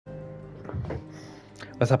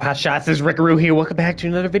What's up, hot shots? This is Rickaroo here. Welcome back to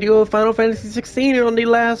another video of Final Fantasy 16. And on the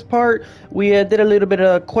last part, we did a little bit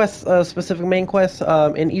of quest, specific main quest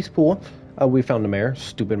in East Pool. We found the mayor,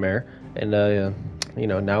 stupid mayor, and you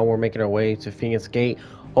know, now we're making our way to Phoenix Gate.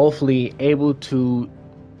 Hopefully, able to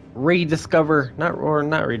rediscover, not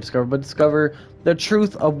rediscover, but discover the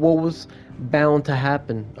truth of what was bound to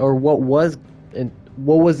happen, or what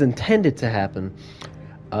was intended to happen.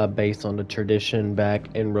 Based on the tradition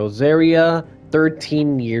back in Rosaria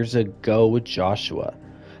 13 years ago with Joshua.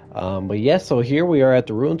 But yes, so here we are at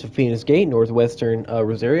the ruins of Phoenix Gate, northwestern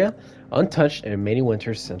Rosaria, untouched in many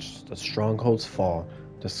winters since the stronghold's fall.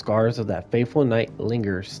 The scars of that fateful night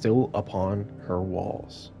linger still upon her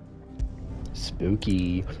walls.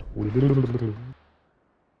 Spooky.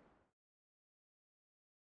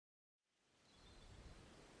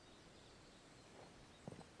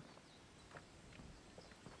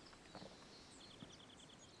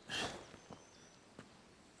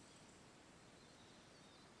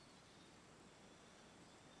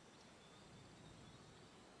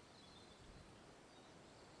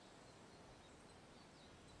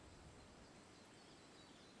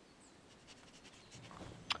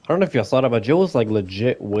 I don't know if y'all saw that, but Jill was like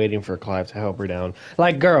legit waiting for Clive to help her down.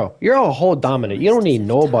 Like, girl, you're a whole dominant. You don't need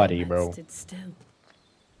nobody, bro. Stood still.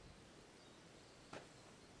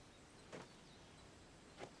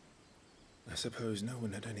 I suppose no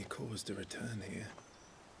one had any cause to return here.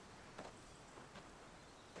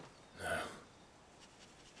 No.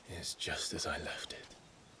 It's just as I left it.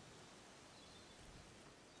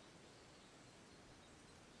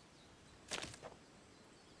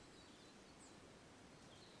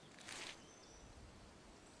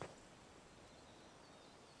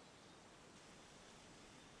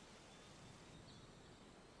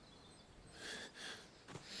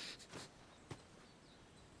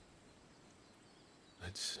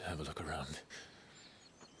 Let's have a look around.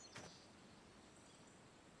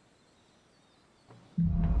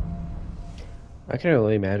 I can't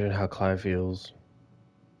really imagine how Clive feels.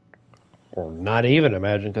 Or not even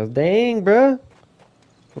imagine, because dang, bruh.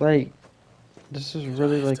 Like, this is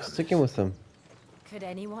really like sticking with him. Could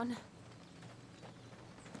anyone?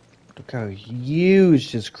 Look how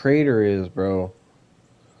huge this crater is, bro.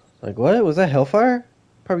 Like, what? Was that Hellfire?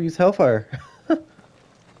 Probably used Hellfire.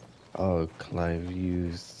 Oh, Clive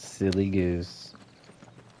used silly goose.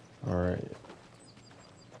 Alright.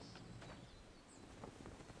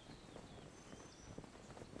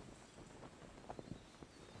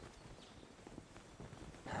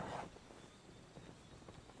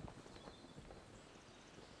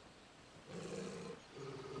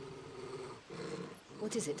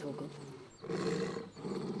 What is it, Torgal?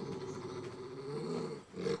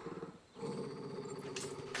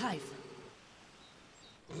 Clive.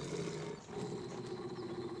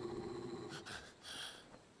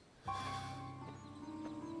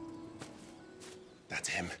 That's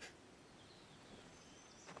him.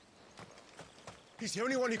 He's the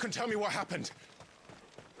only one who can tell me what happened.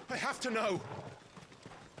 I have to know.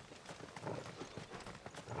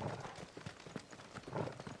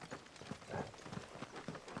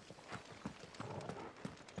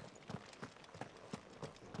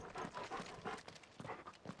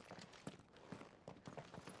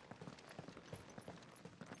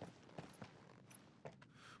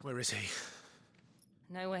 Where is he?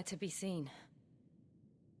 Nowhere to be seen.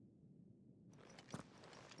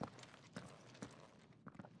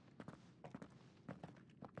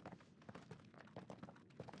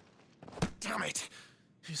 Damn it!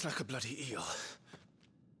 He's like a bloody eel.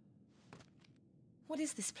 What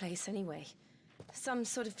is this place, anyway? Some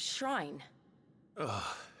sort of shrine?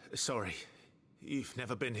 Oh, sorry. You've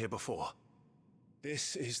never been here before.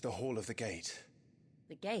 This is the Hall of the Gate.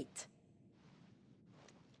 The gate?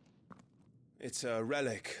 It's a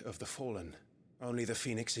relic of the Fallen. Only the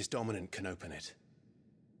Phoenix's dominant can open it.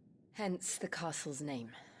 Hence the castle's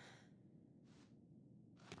name.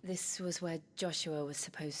 This was where Joshua was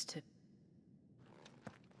supposed to...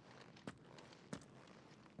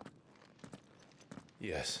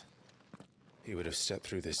 Yes. He would have stepped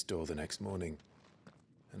through this door the next morning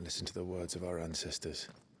and listened to the words of our ancestors.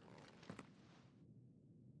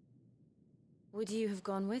 Would you have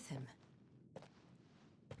gone with him?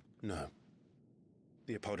 No.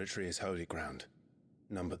 The apodatory is holy ground.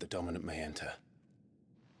 None but the dominant may enter.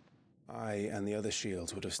 I and the other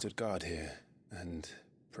shields would have stood guard here and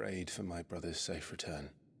prayed for my brother's safe return.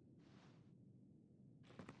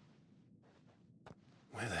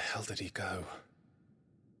 Where the hell did he go?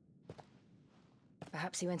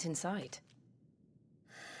 Perhaps he went inside.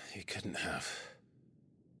 He couldn't have.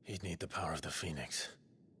 He'd need the power of the Phoenix.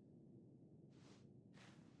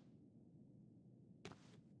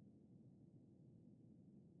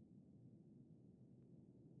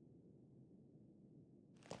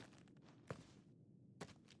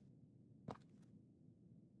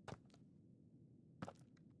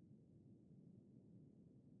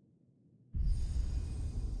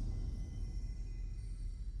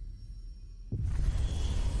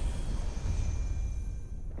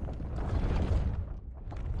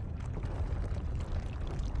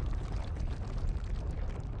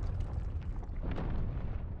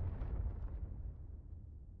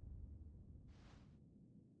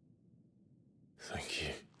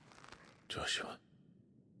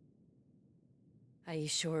 Are you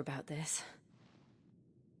sure about this?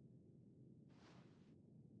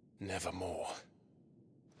 Nevermore.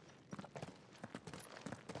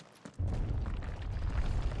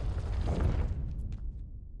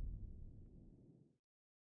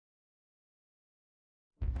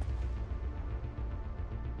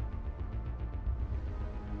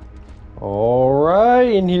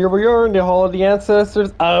 Alright, and here we are in the Hall of the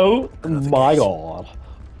Ancestors. Oh my god.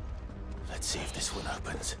 Let's see if this one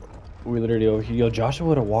opens. We literally over here. Yo, Joshua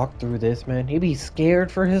would have walked through this, man. He'd be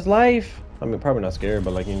scared for his life. I mean, probably not scared,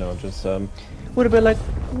 but like, you know, just would have been like,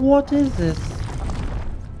 what is this?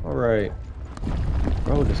 Alright.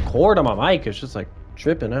 Bro, this cord on my mic is just like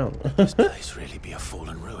tripping out. This place really be a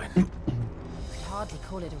fallen ruin. I'd hardly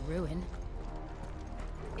call it a ruin.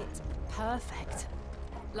 It's perfect.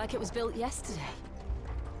 Like it was built yesterday.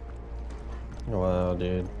 Wow,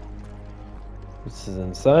 dude. This is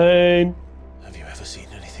insane. Have you ever seen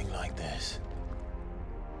anything like this?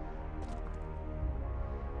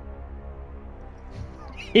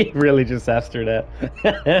 He really just asked her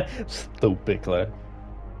that. Stupid, Claire.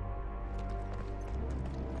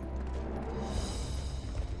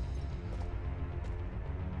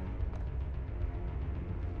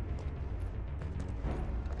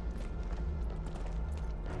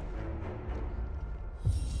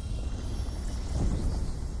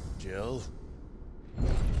 Jill?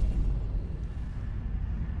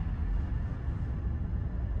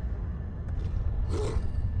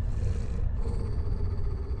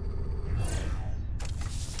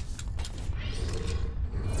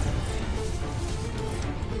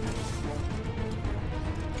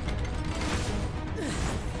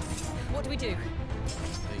 What do we do?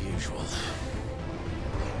 The usual.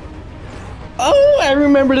 Oh, I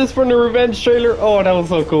remember this from the Revenge trailer. Oh, that was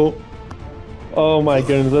so cool. Oh my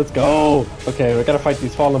goodness, let's go. Okay, we gotta fight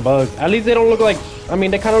these fallen bugs. At least they don't look like, I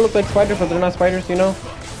mean, they kind of look like spiders, but they're not spiders, you know?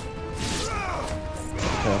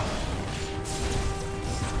 Okay.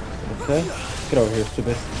 Okay, get over here,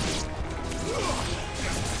 stupid.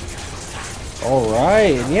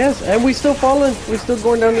 Alright, yes, and we still falling. We're still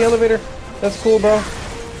going down the elevator. That's cool, bro.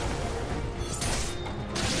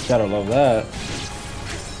 Gotta love that.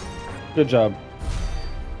 Good job.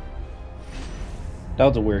 That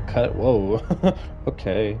was a weird cut. Whoa.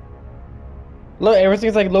 Okay. Look,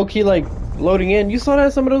 everything's like low-key like loading in. You saw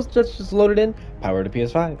that some of those just loaded in? Power to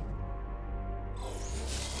PS5.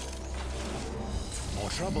 More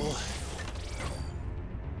trouble.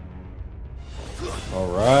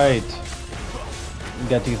 Alright. We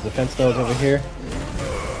got these defense nodes over here.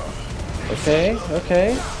 Okay,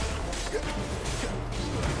 okay.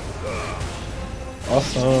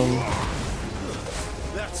 Awesome.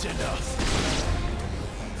 That's enough.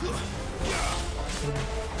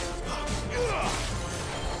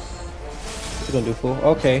 What's he gonna do, fool?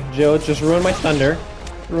 Okay, Jill, just ruin my thunder.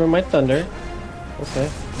 Ruin my thunder. Okay.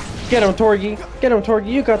 Get him, Torgy. Get him, Torgy.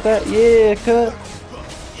 You got that. Yeah, cut.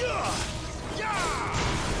 You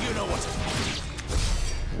know what?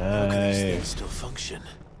 Nice. How can these things still function?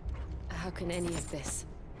 How can any of this?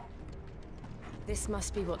 This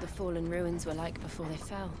must be what the fallen ruins were like before they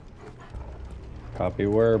fell. Probably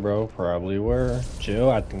were, bro. Probably were. Jill,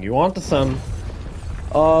 I think you want the sun.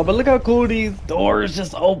 But look how cool these doors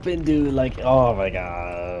just open, dude. Like, oh my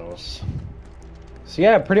gosh. So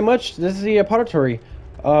yeah, pretty much this is the repository,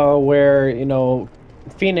 where, you know,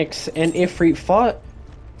 Phoenix and Ifrit fought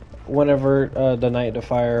whenever the night of the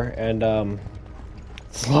fire, and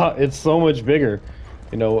it's so much bigger,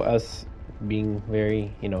 you know, us being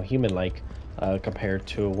very, you know, human-like, compared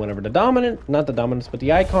to whenever the dominant, not the dominants, but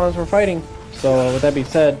the icons were fighting. So with that being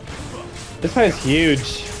said, this fight is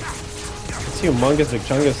huge. It's humongous, big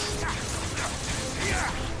chungus.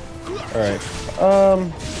 Alright.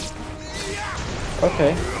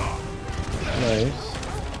 Okay. Nice.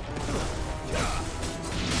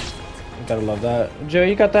 You gotta love that. Joe,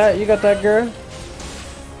 you got that? You got that, girl? You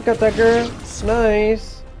got that, girl?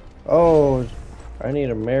 Nice. Oh, I need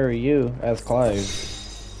to marry you as Clive.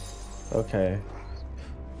 Okay.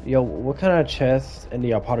 Yo, what kind of chest in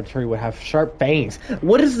the repository would have sharp fangs?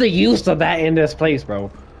 What is the use of that in this place,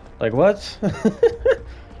 bro? Like, what?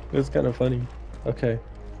 It's kind of funny. Okay.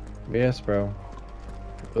 Yes, bro.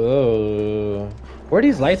 Oh. Where are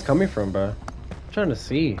these lights coming from, bro? I'm trying to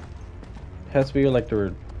see. It has to be like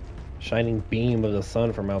the shining beam of the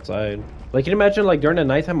sun from outside. Like, can you imagine, like, during the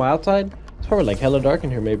nighttime outside? It's probably, like, hella dark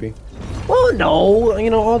in here, maybe. Well, no.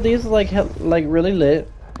 You know, all these are, like, really lit.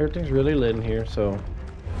 Everything's really lit in here, so...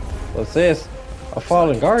 What's this? A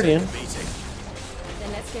fallen guardian?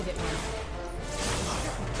 Then let's give it one.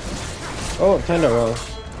 Oh, tender roll.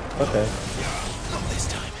 Okay. Not this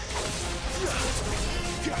time.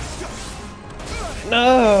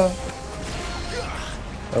 No.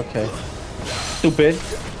 Okay. Stupid.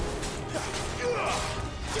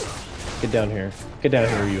 Get down here. Get down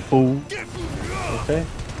here, you fool. Okay.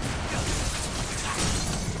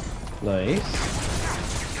 Nice.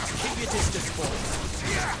 Keep your distance, boy.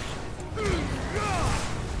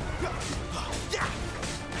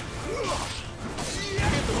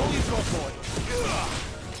 Give them all you've got, boy.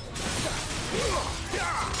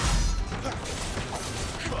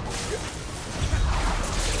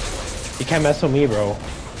 You can't mess with me, bro.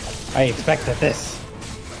 I expected this.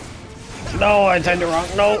 No, I timed it wrong.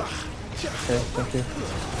 No. Okay, thank you.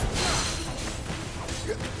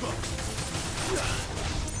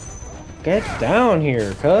 Get down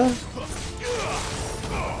here, cuz.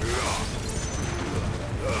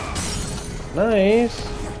 Nice.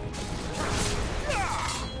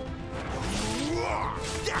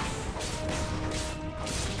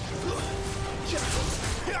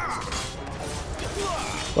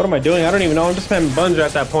 What am I doing? I don't even know. I'm just spamming Bunja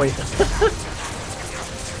at that point.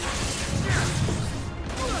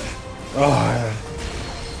 Oh.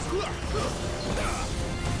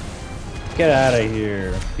 Get out of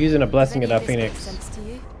here. Using a blessing of that Phoenix.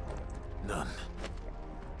 None.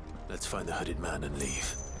 Let's find the hooded man and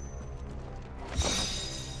leave.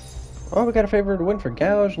 Oh, we got a favorite win for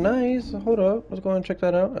Gouge. Nice. Hold up. Let's go and check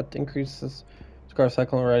that out. It increases Scar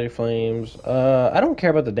Cyclone Ready Flames. I don't care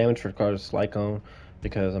about the damage for Scar Cyclone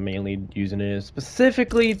because I'm mainly using it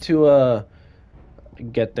specifically to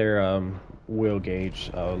get their wheel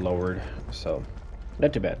gauge lowered. So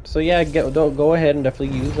not too bad. So yeah, go ahead and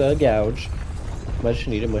definitely use Gouge. Much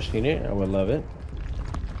needed, much needed. I would love it.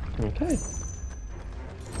 Okay.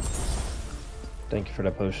 Thank you for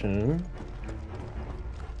that potion.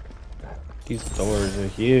 These doors are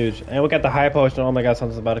huge. And we got the high potion. Oh my god,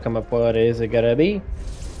 something's about to come up. What is it gonna be?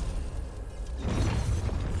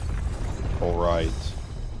 Alright.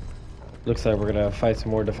 Looks like we're gonna fight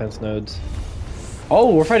some more defense nodes.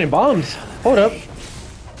 Oh, we're fighting bombs! Hold up.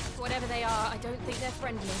 Whatever they are, I don't think they're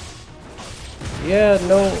friendly. Yeah,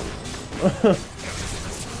 no.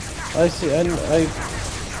 I see,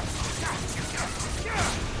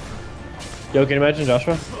 Yo, can you imagine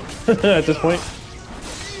Joshua? At this point?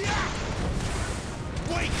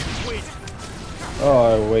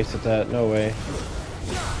 Oh, I wasted that. No way.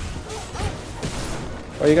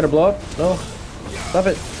 Are you gonna blow up? No. Stop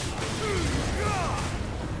it.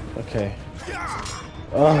 Okay.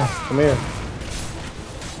 Oh, come here.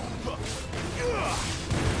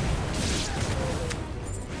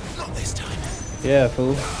 Not this time. Yeah,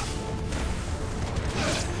 fool.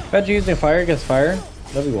 Imagine using fire against fire.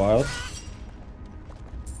 That'd be wild.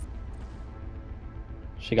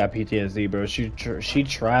 She got PTSD, bro. She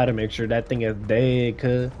tried to make sure that thing is dead,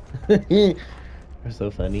 cuz. You're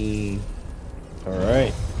so funny.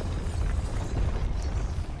 Alright.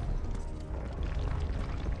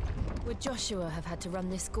 Would Joshua have had to run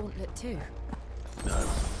this gauntlet too? No.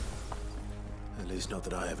 At least not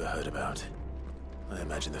that I ever heard about. I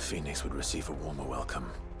imagine the Phoenix would receive a warmer welcome.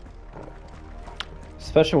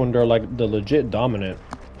 Especially when they're like the legit dominant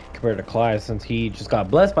compared to Clyde, since he just got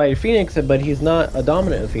blessed by a Phoenix, but he's not a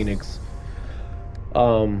dominant Phoenix.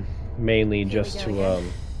 Mainly just to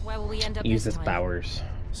Where will we end up use this his time? powers.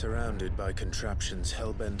 Surrounded by contraptions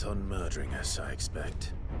hell-bent on murdering us, I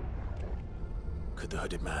expect. Could the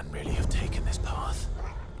hooded man really have taken this path?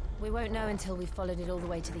 We won't know until we've followed it all the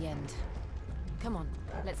way to the end. Come on,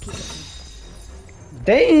 let's keep looking.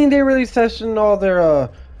 Dang, they really sessioned all their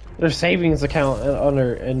savings account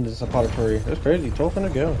in this repository. That's crazy.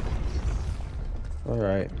 1200 go. All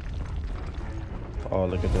right. Oh,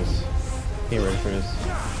 look at this. Ain't ready for this.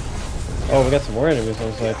 Oh, we got some more enemies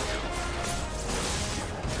on the side.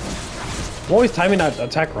 I'm always timing that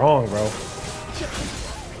attack wrong, bro.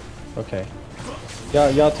 Okay.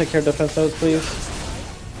 Y'all take care of defense nodes, please.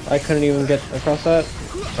 I couldn't even get across that.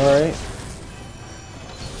 All right.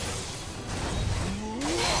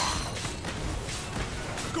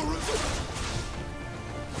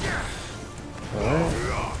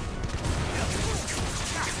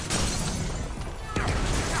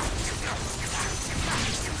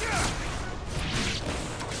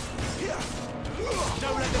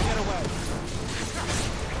 Don't let them get away!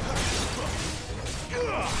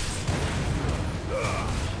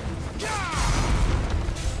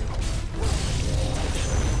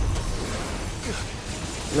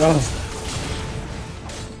 Oh.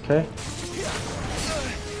 Okay.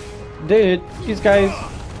 Dude, these guys,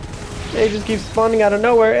 they just keep spawning out of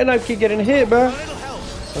nowhere and I keep getting hit, bro.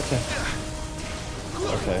 Okay.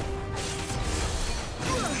 Okay.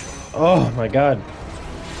 Oh my god.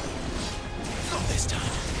 Not this time.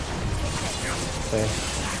 Okay.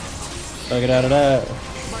 Gotta get out of that.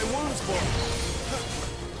 My wounds, boy.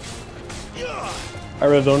 I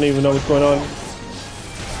really don't even know what's going on.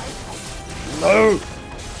 No!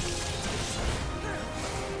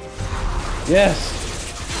 Yes!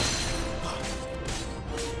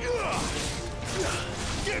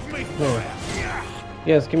 Give me There.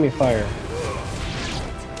 Yes, give me fire.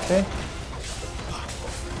 Okay.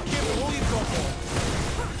 Give them all you've got, boy.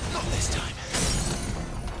 Not this time.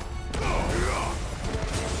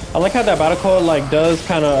 I like how that battle code like does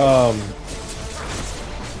kind of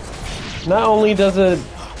not only does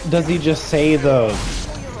he just say the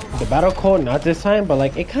battle code, not this time, but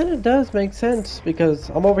like it kind of does make sense because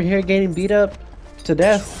I'm over here getting beat up to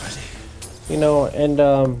death, you know, and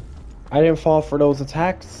I didn't fall for those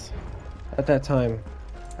attacks at that time.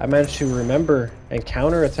 I managed to remember and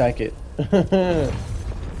counter attack it.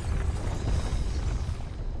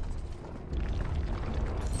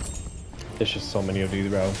 There's just so many of these,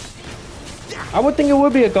 bro. I would think it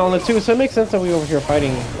would be a gauntlet too, so it makes sense that we over here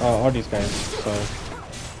fighting all these guys. So,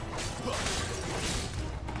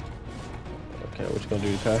 okay, what you gonna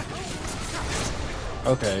do, Kai?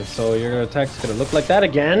 Okay, so your attack's gonna look like that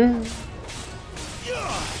again.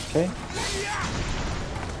 Okay.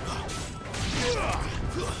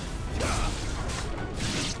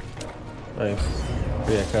 Nice.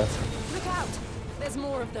 Yeah, Kai. Look out! There's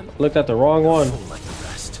more of them. Looked at the wrong one.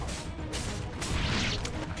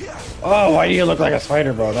 Oh, why do you look like a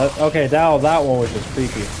spider, bro? That okay? That one was just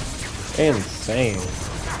creepy, insane.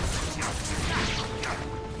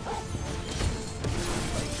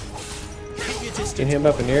 Can you hit him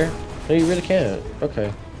up in the air? No, you really can't.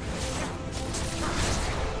 Okay.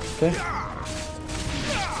 Okay.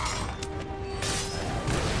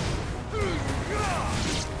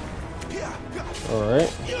 All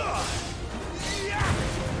right.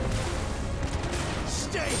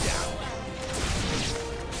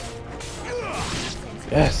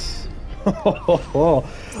 Yes. Oh,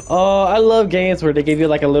 I love games where they give you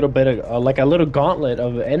like a little bit of like a little gauntlet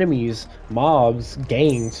of enemies, mobs,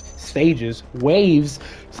 games, stages, waves,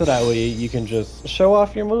 so that way you can just show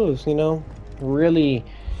off your moves. You know, really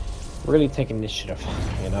take initiative.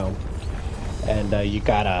 You know, and you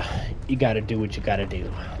gotta do what you gotta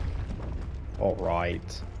do. All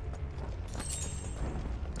right.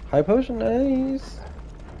 High potion, nice.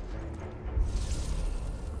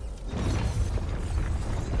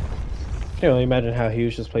 Can you only imagine how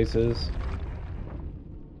huge this place is?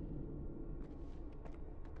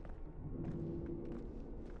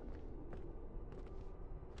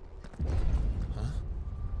 Huh?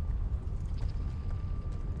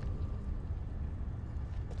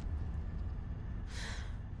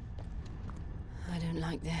 I don't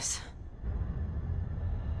like this.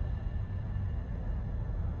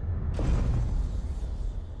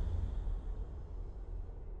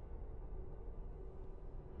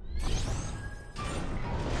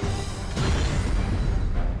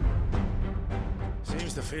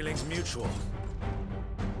 The feeling's mutual.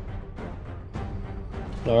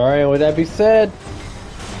 Alright, with that being said,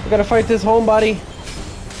 we gotta fight this homebody.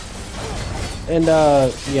 And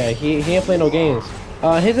yeah, he ain't playing no games.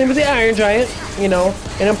 His name is the Iron Giant, you know,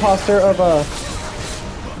 an imposter of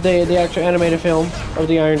the actual animated film of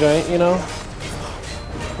the Iron Giant, you know.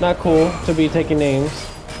 Not cool to be taking names.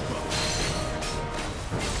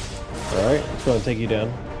 Alright, let's go and take you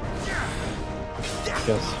down.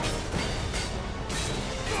 Yes.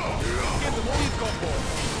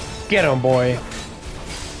 Get him, boy.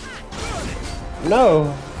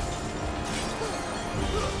 No.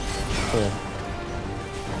 Here.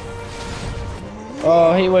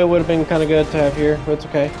 Oh, Heatwave would have been kind of good to have here, but it's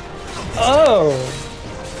okay. Oh!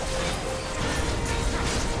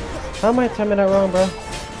 How am I timing that wrong, bro?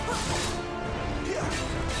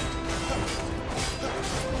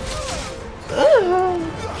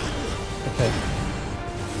 Okay.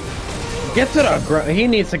 Get to the ground. He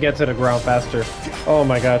needs to get to the ground faster. Oh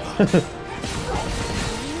my god.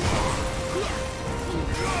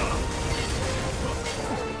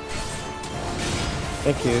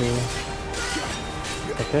 Thank you.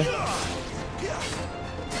 Okay.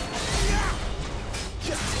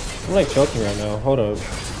 I'm like choking right now. Hold up.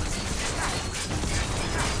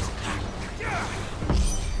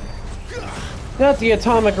 Not the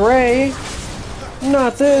atomic ray.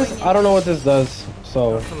 Not this. I don't know what this does.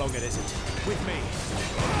 So. For long it isn't. With me.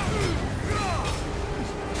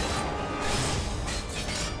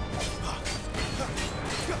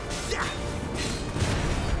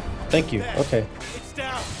 Thank you. Okay. It's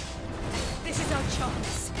down. This is our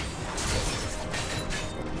chance.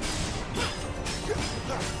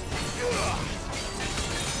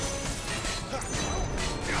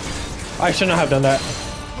 I should not have done that.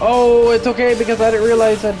 Oh, it's okay because I didn't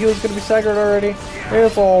realize that he was gonna be staggered already.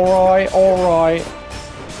 It's alright, alright.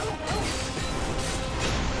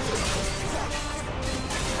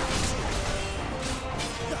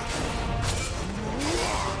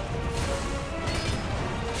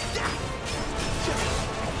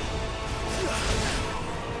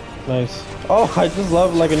 Nice. Oh, I just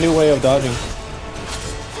love like a new way of dodging.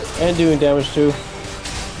 And doing damage too.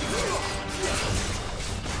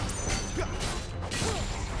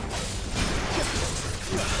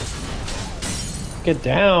 Get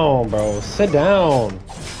down, bro. Sit down.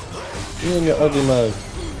 You and your ugly mug.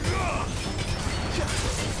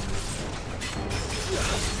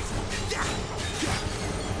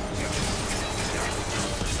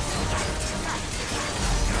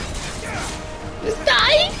 Just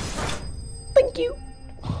die. Thank you.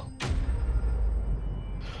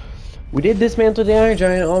 We did dismantle the Iron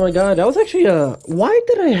Giant. Oh my god, that was actually why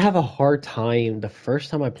did I have a hard time the first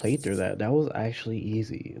time I played through that? That was actually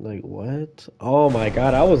easy. Like, what? Oh my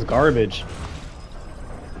god, I was garbage.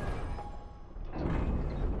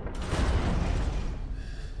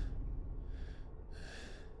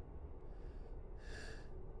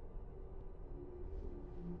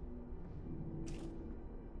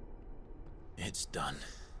 It's done.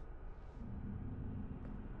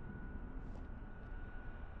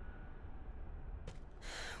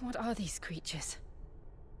 What are these creatures?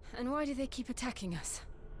 And why do they keep attacking us?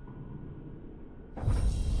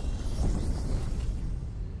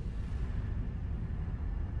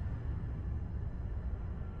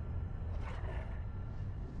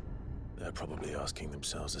 They're probably asking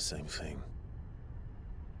themselves the same thing.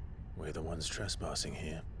 We're the ones trespassing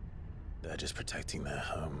here. They're just protecting their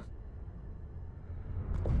home.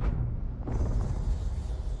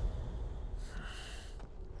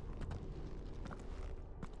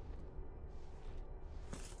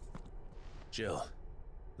 Jill,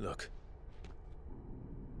 look.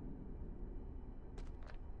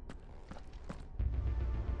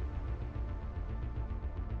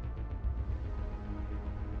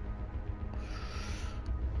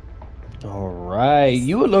 Alright,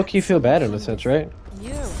 you would low-key feel bad in a sense, right?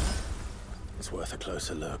 You. It's worth a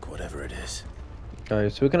closer look, whatever it is.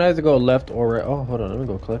 Alright, so we can either go left or right. Oh, hold on, let me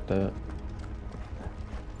go collect that.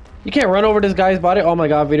 You can't run over this guy's body. Oh my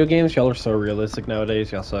god, video games, y'all are so realistic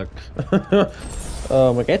nowadays. Y'all suck.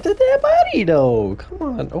 Oh my god, it's a dead body though. Come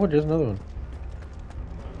on. Oh, there's another one.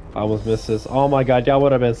 I almost missed this. Oh my god, y'all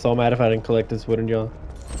would have been so mad if I didn't collect this, wouldn't y'all?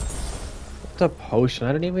 It's a potion.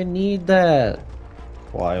 I didn't even need that.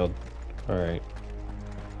 Wild. Alright.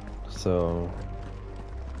 So.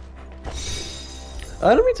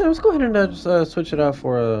 In the meantime, let's go ahead and just switch it out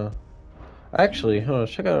for actually, hold on,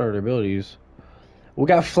 check out our abilities. We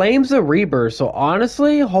got Flames of Rebirth. So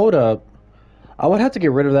honestly, hold up. I would have to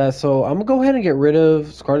get rid of that. So I'm gonna go ahead and get rid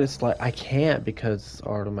of Scarlet Slide. I can't because it's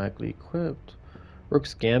automatically equipped.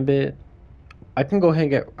 Rook's Gambit. I can go ahead and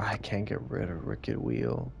get. I can't get rid of Wicked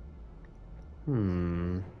Wheel.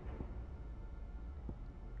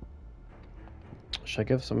 Should I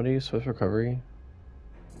give somebody Swift Recovery?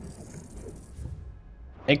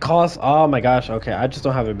 It costs. Oh my gosh. Okay, I just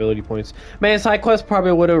don't have ability points. Man, side quest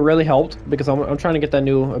probably would have really helped because I'm trying to get that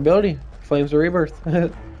new ability, Flames of Rebirth.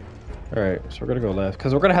 All right, so we're gonna go left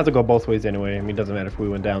because we're gonna have to go both ways anyway. I mean, it doesn't matter if we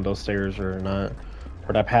went down those stairs or not,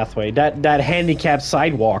 or that pathway, that handicapped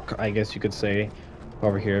sidewalk, I guess you could say,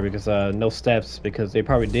 over here because no steps because they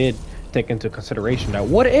probably did take into consideration that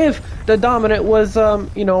what if the dominant was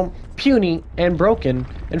you know, puny and broken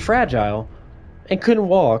and fragile and couldn't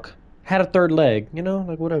walk. Had a third leg, you know,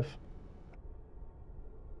 like what if?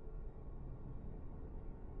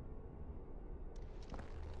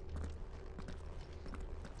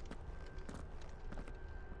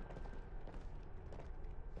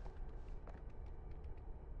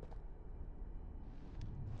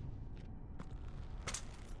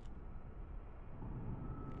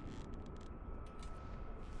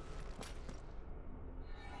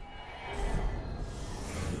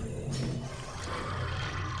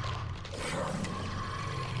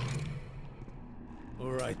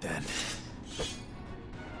 Alright then.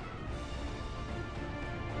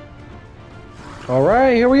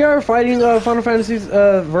 Alright, here we are fighting Final Fantasy's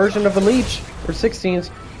version of the Leech, or 16s.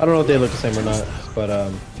 I don't know if they look the same or not,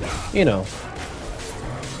 but you know.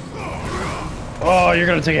 Oh, you're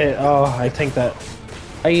gonna take it. Oh, I tank that.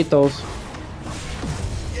 I eat those.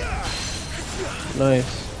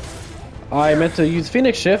 Nice. I meant to use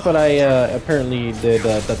Phoenix Shift, but I apparently did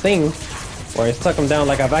the thing where I stuck them down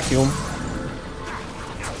like a vacuum.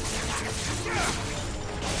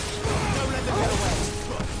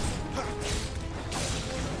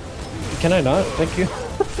 Can I not? Thank you.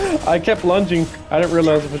 I kept lunging. I didn't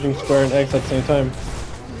realize if pushing square and X at the same time.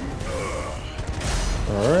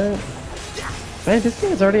 Alright. Man, this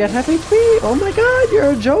thing is already at half HP! Oh my god,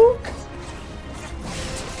 you're a joke!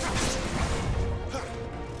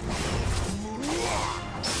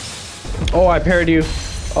 Oh, I parried you.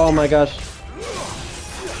 Oh my gosh.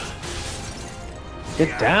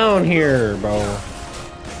 Get down here, bro.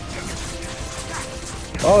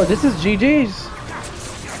 Oh, this is GG's.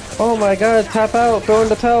 Oh my god, tap out, throw in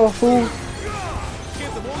the towel, fool.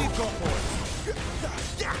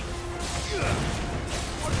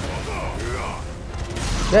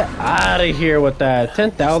 Get out of here with that.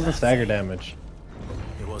 10,000 stagger damage.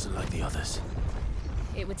 It wasn't like the others.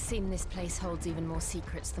 It would seem this place holds even more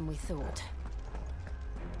secrets than we thought.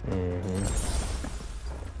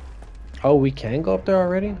 Oh, we can go up there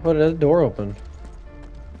already? What, did the door open?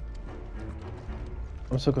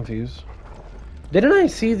 I'm so confused. Didn't I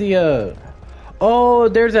see the oh,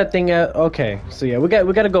 there's that thing at okay. So yeah, we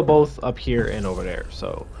got to go both up here and over there.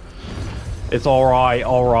 So it's all right.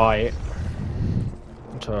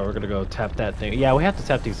 So we're going to go tap that thing. Yeah, we have to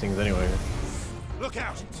tap these things anyway. Look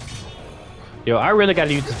out! Yo, I really got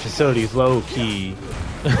to use the facilities low key.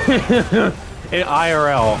 In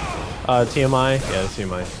IRL. TMI? Yeah, it's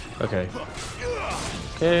TMI. Okay.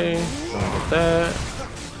 Okay. Get that.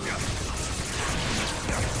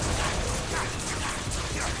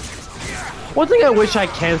 One thing I wish I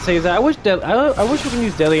can say is that I wish we can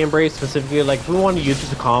use Deadly Embrace specifically. Like, if we want to use it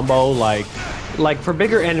as a combo, like for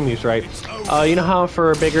bigger enemies, right? You know how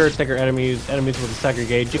for bigger, thicker enemies with a stagger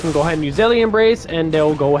gauge, you can go ahead and use Deadly Embrace, and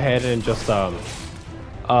they'll go ahead and just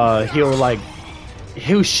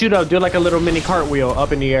he'll shoot up, do like a little mini cartwheel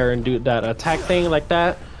up in the air and do that attack thing like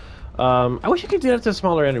that. I wish you could do that to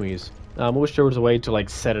smaller enemies. I wish there was a way to like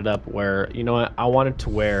set it up where, you know what, I want it to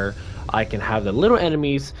where I can have the little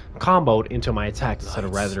enemies comboed into my attacks instead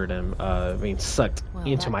of rather than being sucked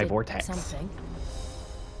into my vortex. Something.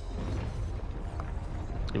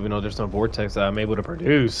 Even though there's no vortex that I'm able to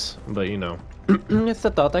produce, but you know, it's the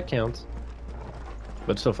thought that counts.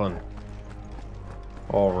 But it's still fun.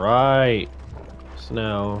 All right, so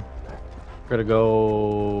now we're gonna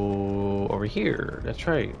go over here. That's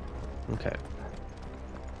right. Okay.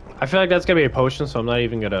 I feel like that's gonna be a potion, so I'm not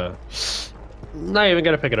even gonna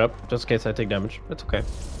pick it up just in case I take damage. It's okay.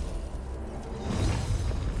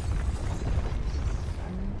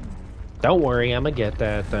 Don't worry, I'm gonna get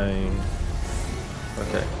that thing.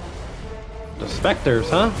 Okay. The specters,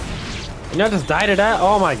 huh? You not just died to that?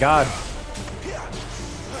 Oh my god.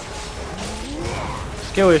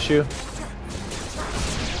 Skill issue.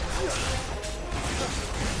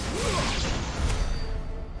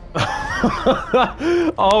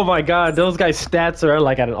 Oh my god, those guys' stats are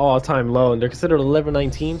like at an all-time low and they're considered a level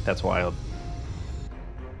 19? That's wild.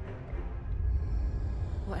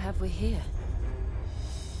 What have we here?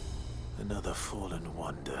 Another fallen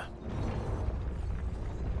wonder.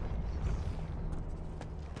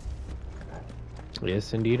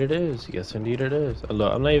 Yes, indeed it is. Yes, indeed it is.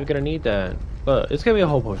 Look, I'm not even gonna need that. Look, it's gonna be a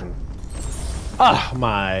whole potion. Oh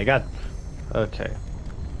my god. Okay.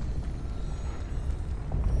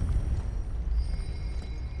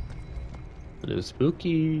 A little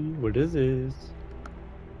spooky. What is this?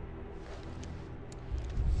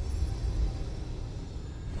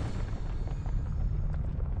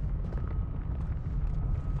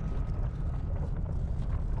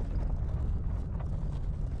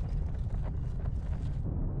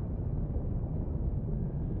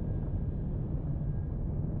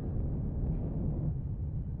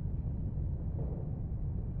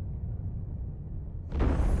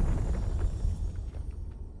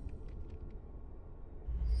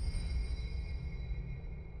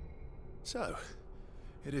 So,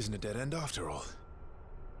 it isn't a dead end after all.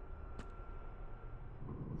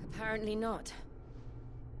 Apparently not.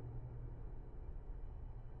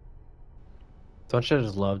 Don't you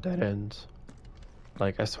just love dead ends?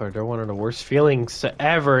 Like, I swear, they're one of the worst feelings to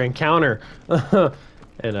ever encounter. And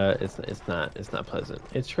it's not pleasant.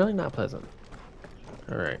 It's really not pleasant.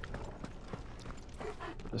 All right.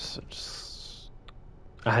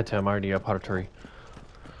 I had to admire the pottery.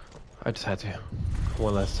 I just had to.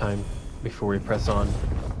 One last time before we press on.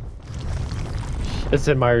 Let's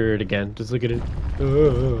admire it again. Just look at it.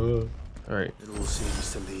 All right. It all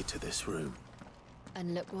seems to lead to this room.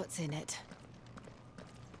 And look what's in it.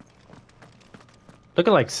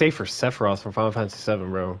 Looking like safer Sephiroth from Final Fantasy VII,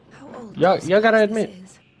 bro. How old Y'all gotta this admit.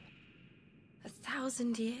 is?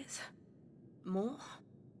 1,000 years? More?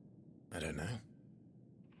 I don't know.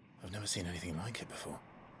 I've never seen anything like it before.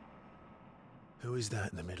 Who is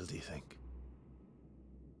that in the middle, do you think?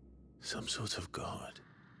 Some sort of god?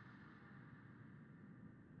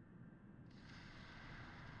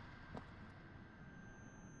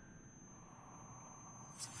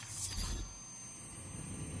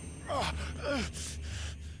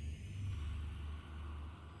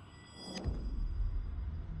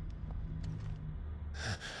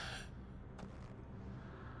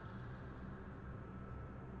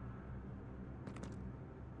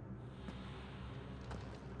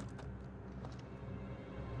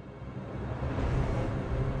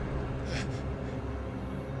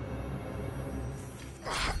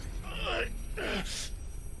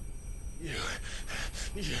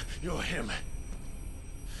 You're him.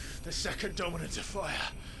 The second dominant of fire.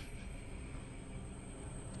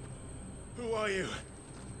 Who are you?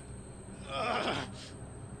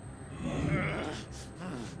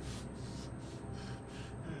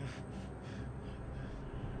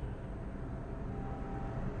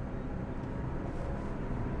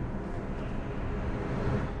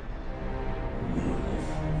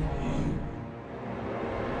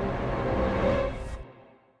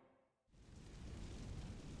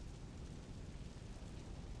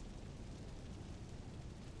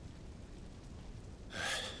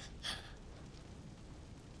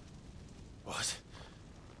 What?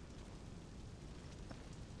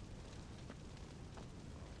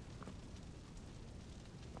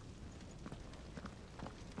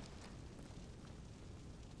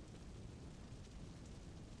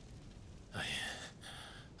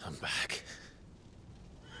 I'm back.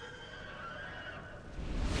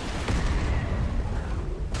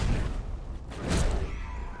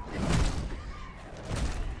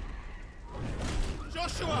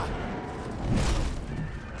 Joshua!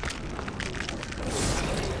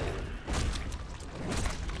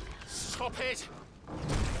 Stop it!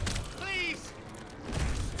 Please!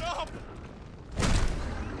 Stop!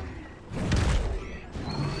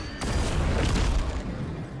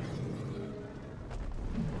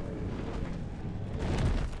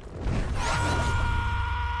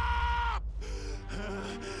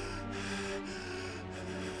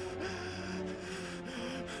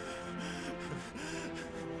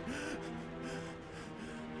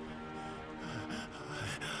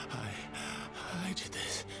 I did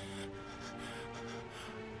this.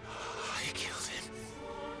 I killed him.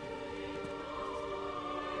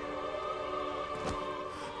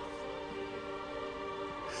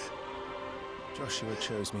 Joshua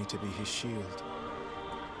chose me to be his shield.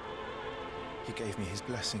 He gave me his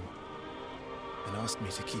blessing and asked me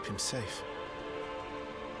to keep him safe.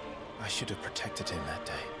 I should have protected him that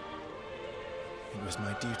day. It was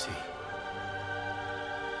my duty.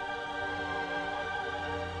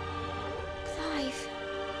 Clive.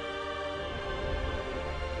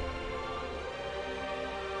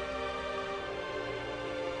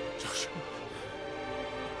 Joshua.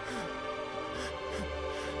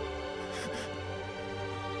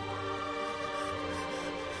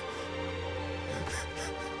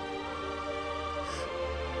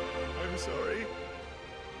 I'm sorry.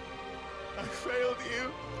 I failed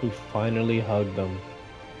you. He finally hugged them.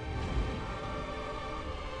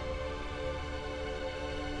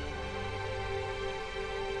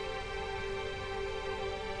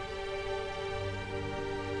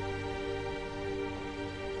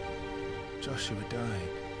 Joshua died.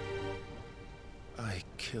 I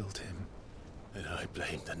killed him. And I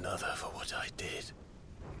blamed another for what I did.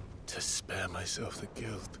 To spare myself the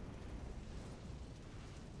guilt.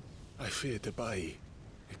 I feared that by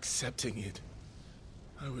accepting it,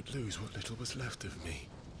 I would lose what little was left of me.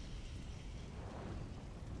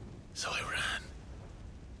 So I ran.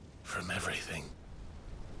 From everything.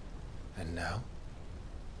 And now?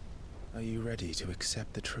 Are you ready to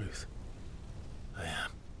accept the truth? I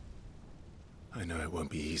am. I know it won't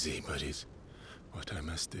be easy, but it's what I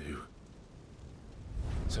must do.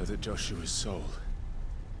 So that Joshua's soul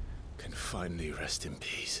can finally rest in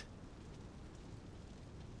peace.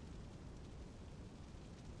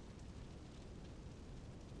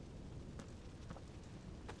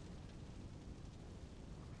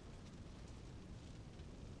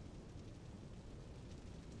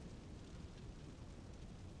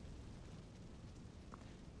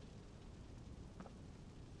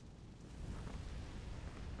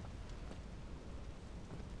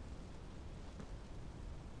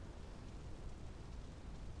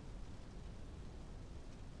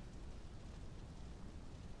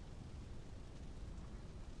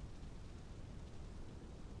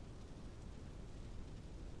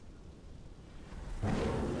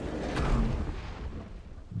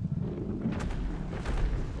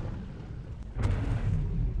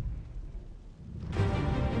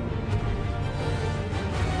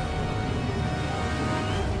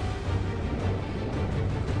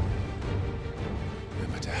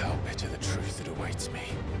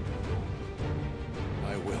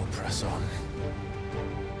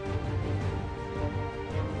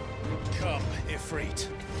 Ifrit.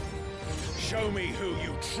 Show me who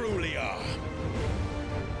you truly are.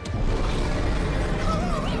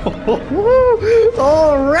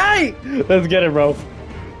 All right, let's get it, bro.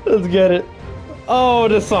 Let's get it. Oh,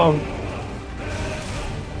 this song.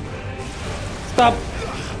 Stop.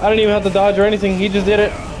 I didn't even have to dodge or anything. He just did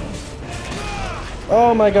it.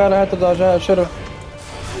 Oh my god, I had to dodge. I should have.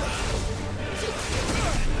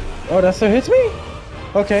 Oh, that still hits me?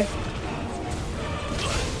 Okay.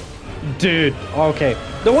 Dude, okay.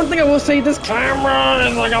 The one thing I will say, this camera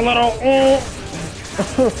is like a little...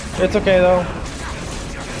 It's okay, though.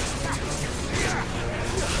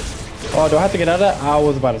 Oh, do I have to get out of that? I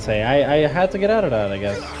was about to say, I had to get out of that, I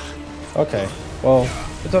guess. Okay, well,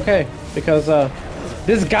 it's okay. Because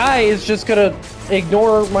this guy is just gonna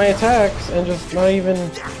ignore my attacks and just not even...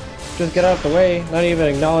 just get out of the way. Not even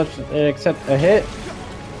acknowledge and accept a hit.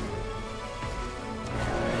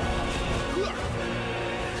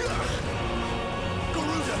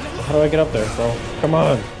 How do I get up there, bro? Come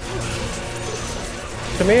on.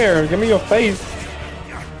 Come here, give me your face.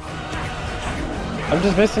 I'm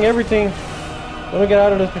just missing everything. Let me get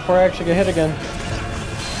out of this before I actually get hit again.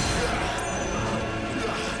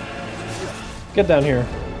 Get down here.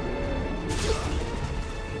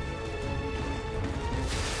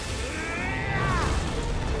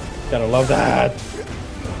 Gotta love that.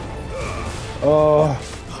 Oh.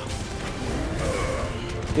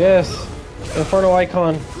 Yes. Inferno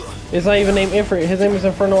Icon. It's not even named Ifrit. His name is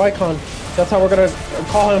Inferno Icon. That's how we're gonna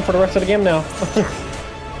call him for the rest of the game now.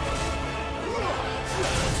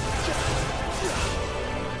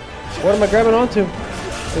 What am I grabbing onto?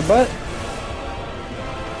 The butt?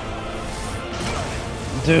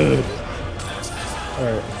 Dude.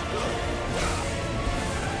 Alright.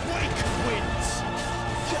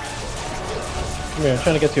 Come here, I'm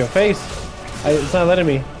trying to get to your face. It's not letting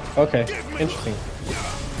me. Okay, interesting.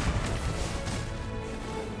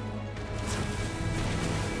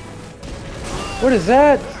 What is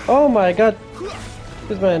that? Oh my god.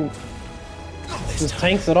 This man just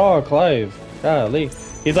tanks it all, Clive. Golly.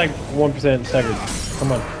 He's like 1% staggered.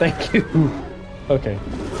 Come on. Thank you. Okay.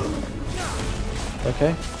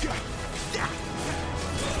 Okay.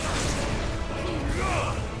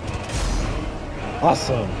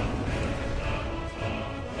 Awesome.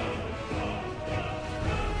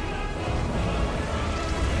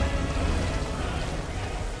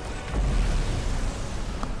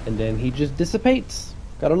 And then he just dissipates.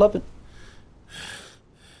 Gotta love it.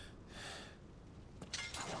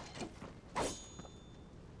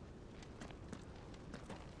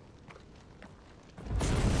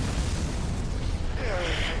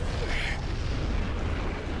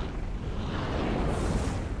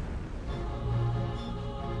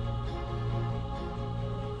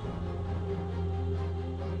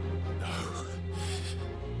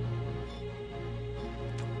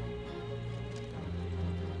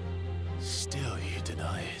 Still you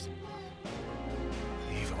deny it.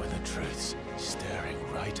 Even when the truth's staring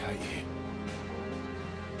right at you.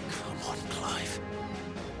 Come on, Clive.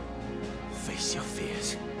 Face your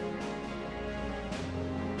fears.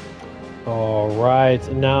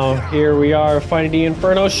 Alright, now here we are fighting the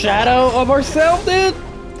Inferno Shadow of ourselves, dude!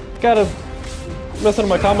 Gotta listen to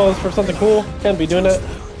my combos for something cool. Can't be doing that.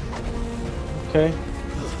 Okay.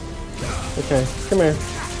 Okay, come here.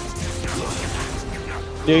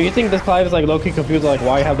 Dude, you think this Clive is like low-key confused, like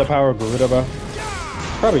why I have the power of Garuda, bro?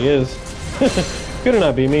 Probably is. Could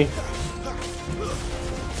not be me.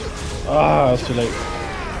 Ah, it's too late.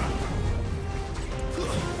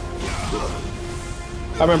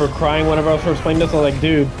 I remember crying whenever I was first playing this. I was like,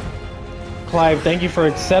 dude, Clive, thank you for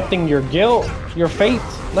accepting your guilt, your fate.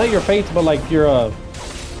 Not your fate, but like your,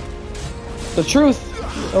 the truth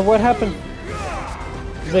of what happened.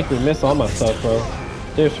 You make me miss all my stuff, bro.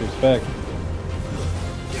 Disrespect.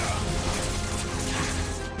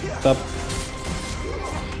 Stop.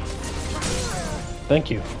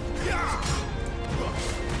 Thank you.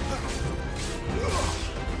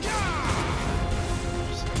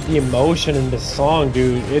 Just the emotion in this song,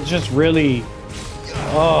 dude. It just really...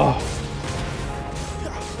 Oh.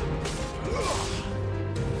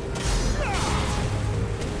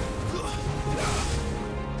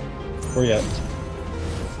 Where you at?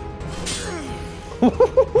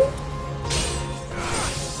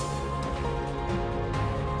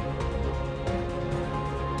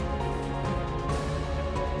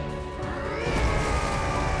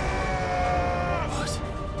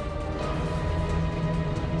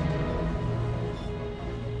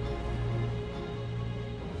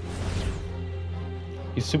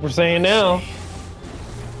 He's Super Saiyan now.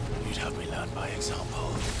 You'd have me learn by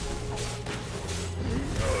example.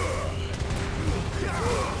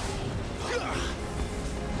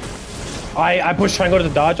 I pushed triangle to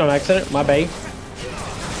dodge on accident. My bad.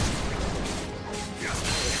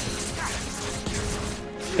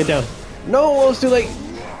 Get down. No, it was too late.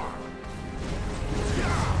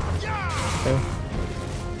 Okay.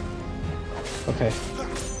 Okay.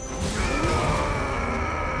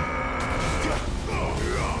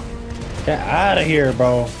 Get out of here,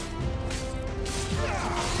 bro.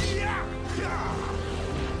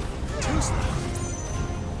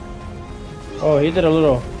 Oh, he did a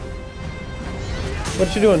little.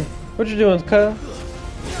 What you doing? What you doing, cuz?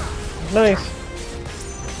 Nice.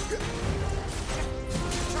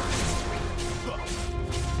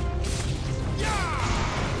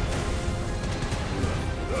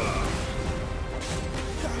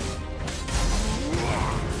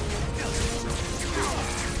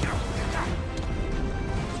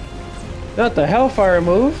 Not the Hellfire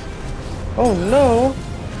move. Oh no.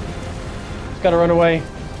 Just gotta run away.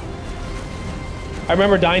 I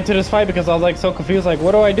remember dying to this fight because I was like so confused, like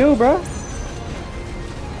what do I do, bro?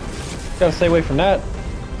 Gotta stay away from that.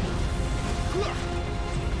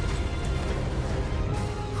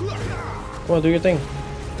 Come on, do your thing.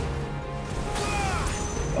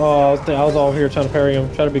 Oh, I was all here trying to parry him,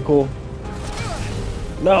 trying to be cool.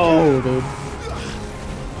 No, dude.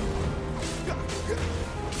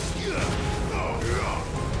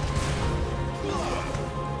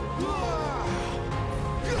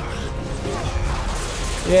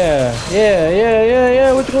 Yeah.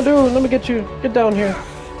 What you gonna do? Let me get you. Get down here.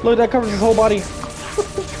 Look, that covers his whole body.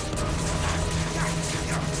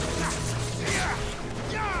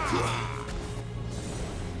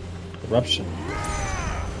 Eruption.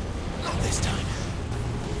 Not this time.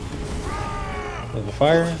 There's the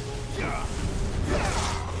fire.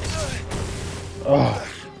 Oh.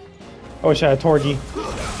 I wish I had Torgy.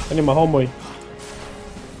 I need my homeboy.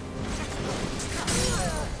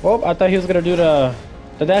 Well, I thought he was gonna do the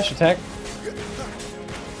dash attack.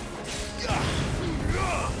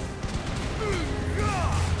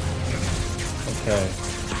 Okay.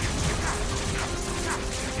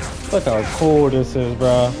 Look how cool this is,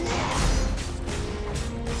 bro.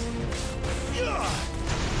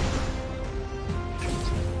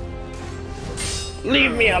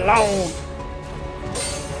 Leave me alone.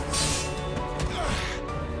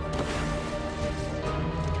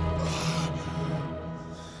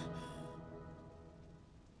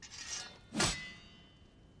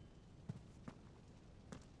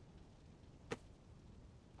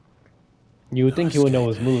 You would think he would know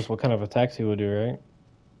his moves, what kind of attacks he would do, right?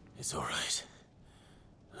 It's all right.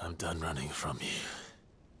 I'm done running from you.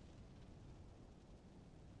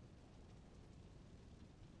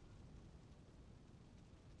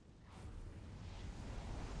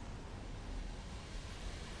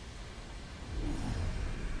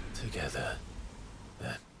 Together,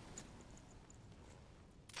 then.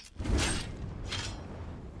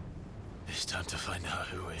 It's time to find out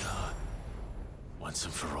who we are, once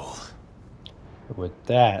and for all. With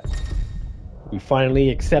that, we finally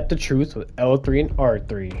accept the truth with L3 and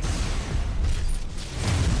R3.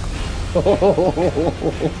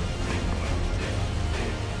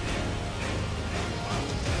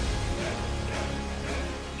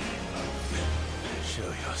 Show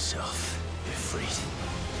yourself, Ifrit.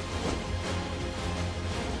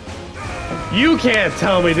 You can't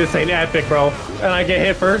tell me this ain't epic, bro. And I get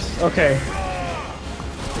hit first? Okay.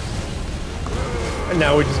 And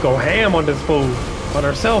now we just go ham on this fool. On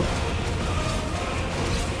ourselves.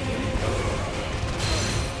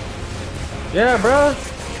 Yeah, bruh.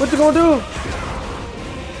 What you gonna do?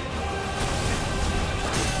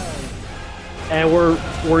 And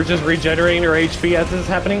we're just regenerating our HP as this is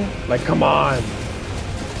happening? Like, come on.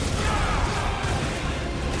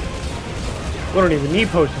 We don't even need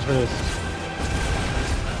potions for this.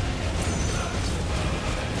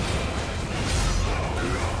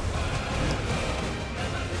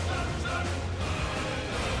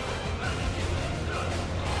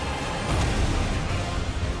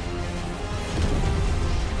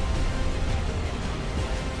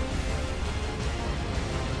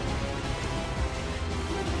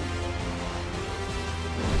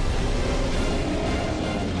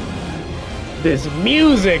 This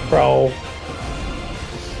music, bro.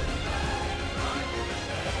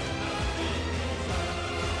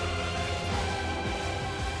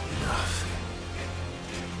 Enough.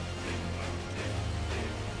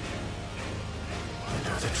 I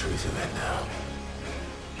know the truth of it now.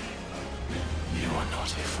 You are not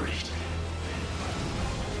Ifrit.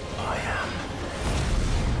 I am.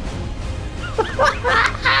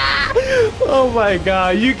 Oh my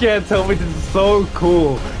god, you can't tell me this is so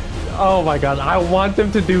cool. Oh my god, I want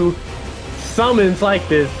them to do summons like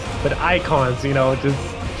this, but icons, you know, just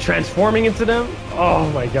transforming into them. Oh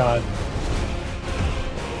my god.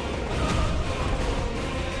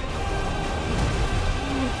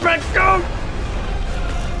 Back go!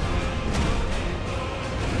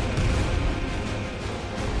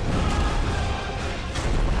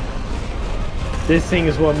 This thing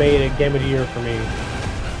is what made it Game of the Year for me.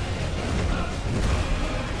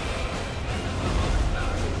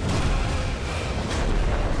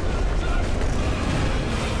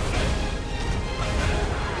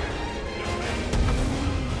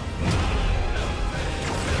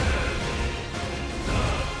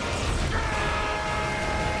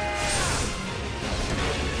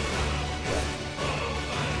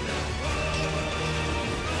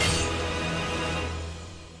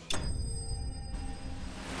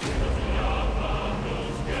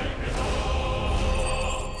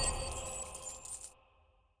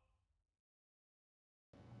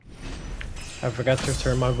 I forgot to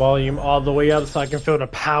turn my volume all the way up so I can feel the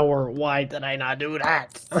power. Why did I not do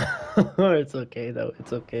that? It's okay though,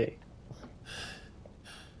 it's okay.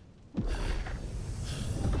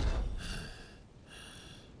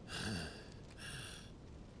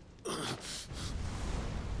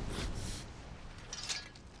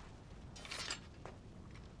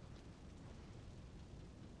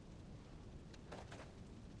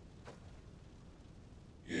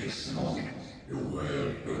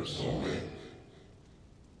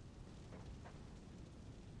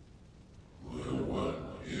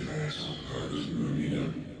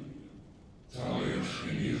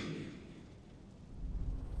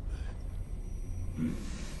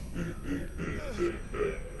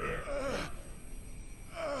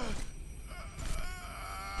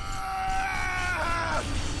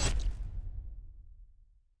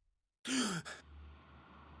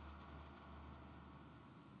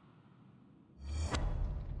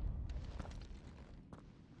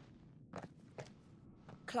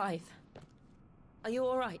 Clive, are you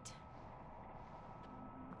all right?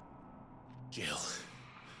 Jill.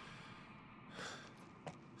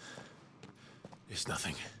 It's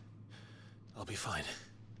nothing. I'll be fine.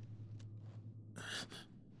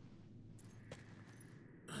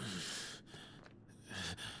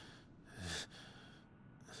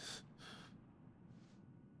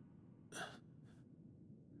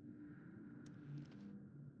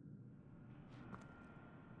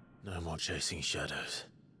 No more chasing shadows.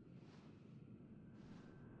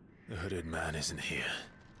 The hooded man isn't here.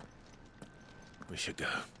 We should go.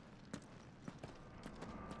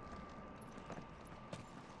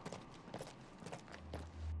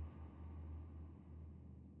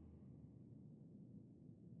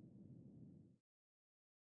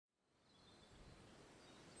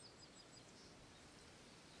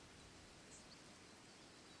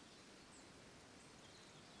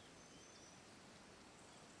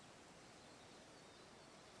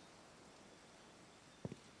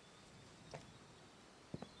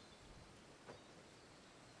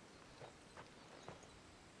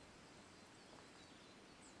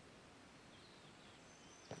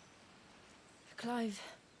 Clive,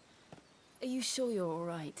 are you sure you're all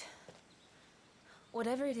right?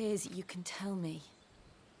 Whatever it is, you can tell me.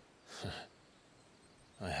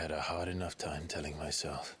 I had a hard enough time telling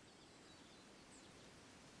myself.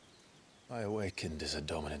 I awakened as a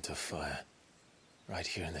dominant of fire, right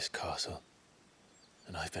here in this castle,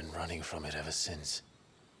 and I've been running from it ever since.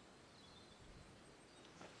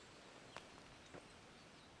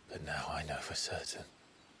 But now I know for certain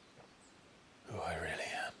who I really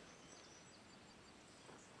am.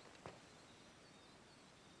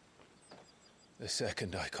 The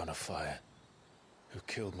second icon of fire, who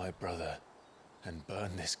killed my brother and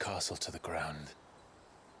burned this castle to the ground,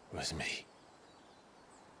 was me.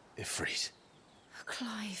 Ifrit.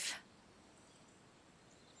 Clive.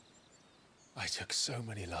 I took so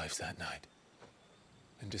many lives that night,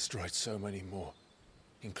 and destroyed so many more,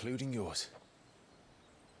 including yours.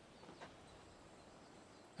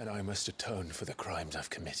 And I must atone for the crimes I've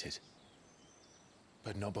committed.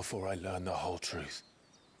 But not before I learn the whole truth.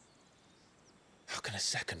 How can a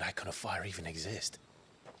second icon of fire even exist?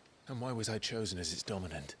 And why was I chosen as its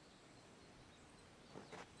dominant?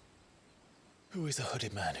 Who is the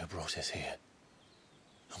hooded man who brought us here?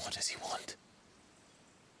 And what does he want?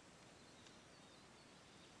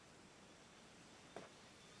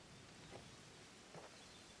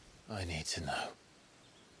 I need to know.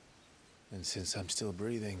 And since I'm still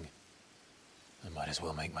breathing, I might as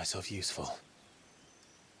well make myself useful.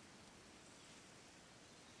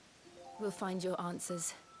 We'll find your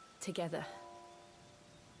answers together.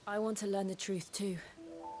 I want to learn the truth too.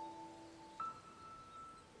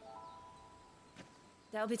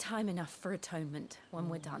 There'll be time enough for atonement when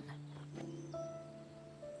we're done.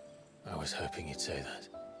 I was hoping you'd say that.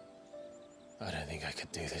 I don't think I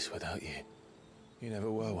could do this without you. You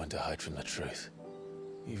never were one to hide from the truth,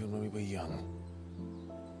 even when we were young.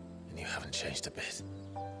 And you haven't changed a bit.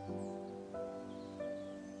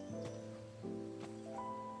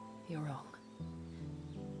 You're wrong.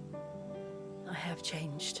 I have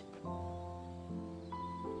changed.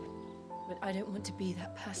 But I don't want to be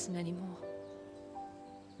that person anymore.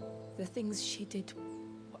 The things she did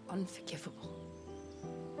were unforgivable.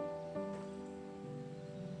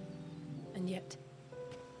 And yet,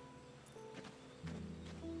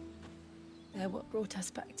 they're what brought us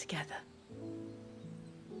back together.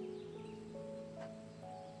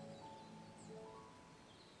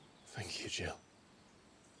 Thank you, Jill.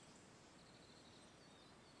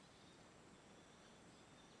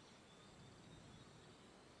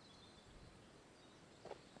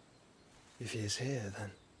 If he is here,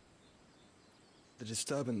 then the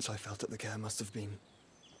disturbance I felt at the care must have been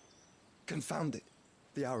confounded.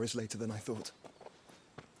 The hour is later than I thought.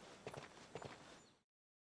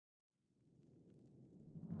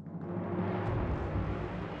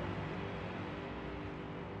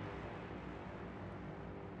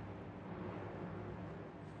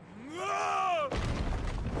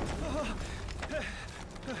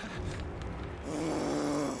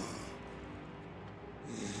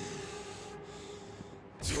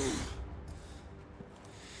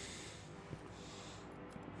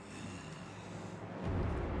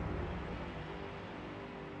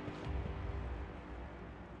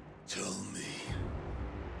 Tell me,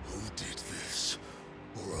 who did this,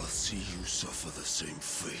 or I'll see you suffer the same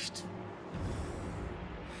fate.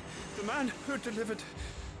 The man who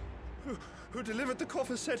delivered the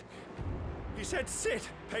coffer said, he said Sid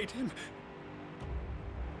paid him.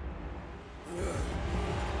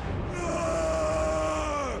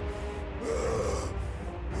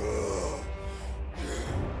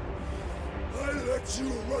 I let you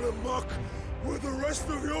run amok with the rest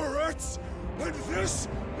of your rats, and this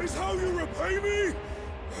is how you repay me?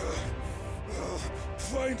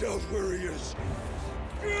 Find out where he is.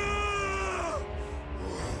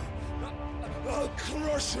 I'll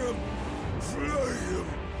crush him, flay him,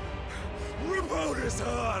 rip out his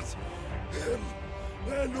heart, him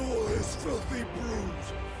and all his filthy brood,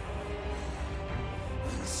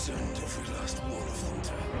 and send every last one of them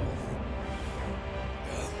to hell.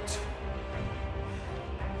 Out.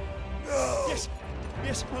 Now! Yes,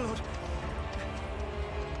 yes, my lord.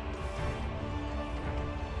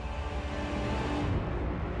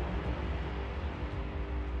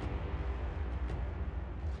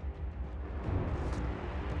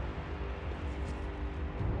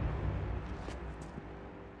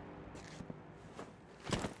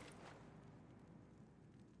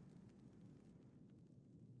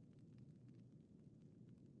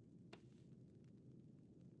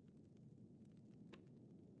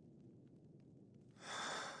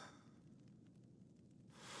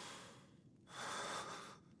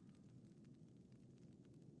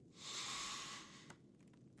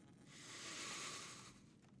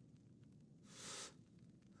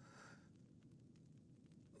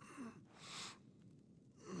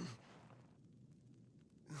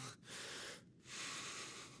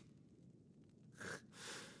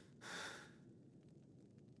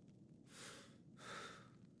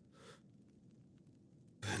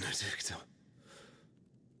 Benedicta.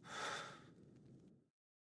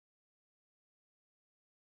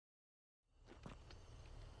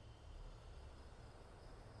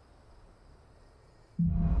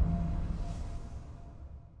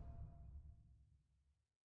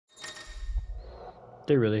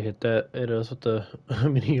 They really hit that at us with the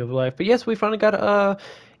meaning of life. But yes, we finally got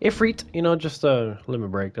Ifrit, you know, just a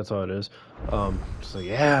limit break, that's all it is. So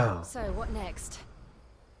yeah. So, what next?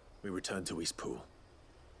 We returned to Eastpool.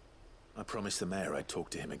 I promised the mayor I'd talk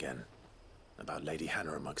to him again. About Lady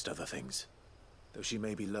Hannah, amongst other things. Though she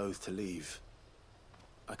may be loath to leave,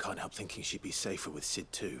 I can't help thinking she'd be safer with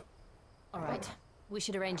Sid too. Alright, we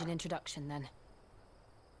should arrange an introduction then.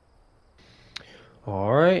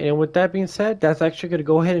 Alright, and with that being said, that's actually going to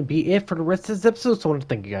go ahead and be it for the rest of this episode. So I want to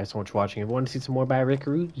thank you guys so much for watching. If you want to see some more by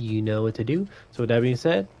Rickaroo, you know what to do. So with that being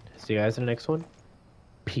said, see you guys in the next one.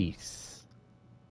 Peace.